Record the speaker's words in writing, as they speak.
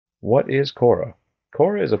What is KORA?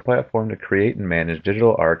 KORA is a platform to create and manage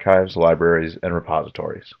digital archives, libraries, and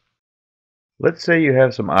repositories. Let's say you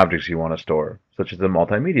have some objects you want to store, such as a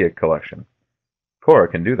multimedia collection. KORA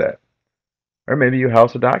can do that. Or maybe you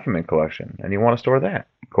house a document collection and you want to store that.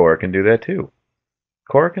 KORA can do that too.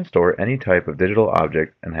 KORA can store any type of digital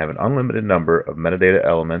object and have an unlimited number of metadata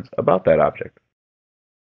elements about that object.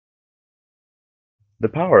 The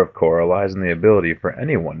power of KORA lies in the ability for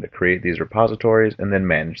anyone to create these repositories and then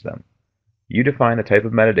manage them. You define the type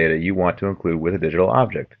of metadata you want to include with a digital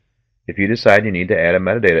object. If you decide you need to add a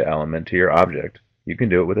metadata element to your object, you can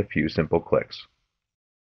do it with a few simple clicks.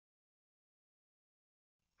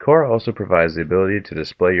 KORA also provides the ability to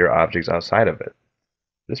display your objects outside of it.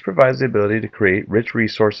 This provides the ability to create rich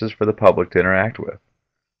resources for the public to interact with.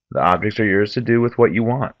 The objects are yours to do with what you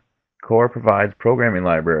want. KORA provides programming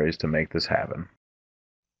libraries to make this happen.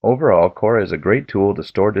 Overall, KORA is a great tool to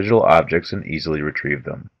store digital objects and easily retrieve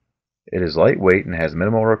them. It is lightweight and has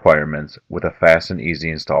minimal requirements with a fast and easy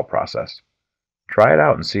install process. Try it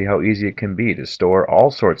out and see how easy it can be to store all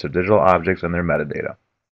sorts of digital objects and their metadata.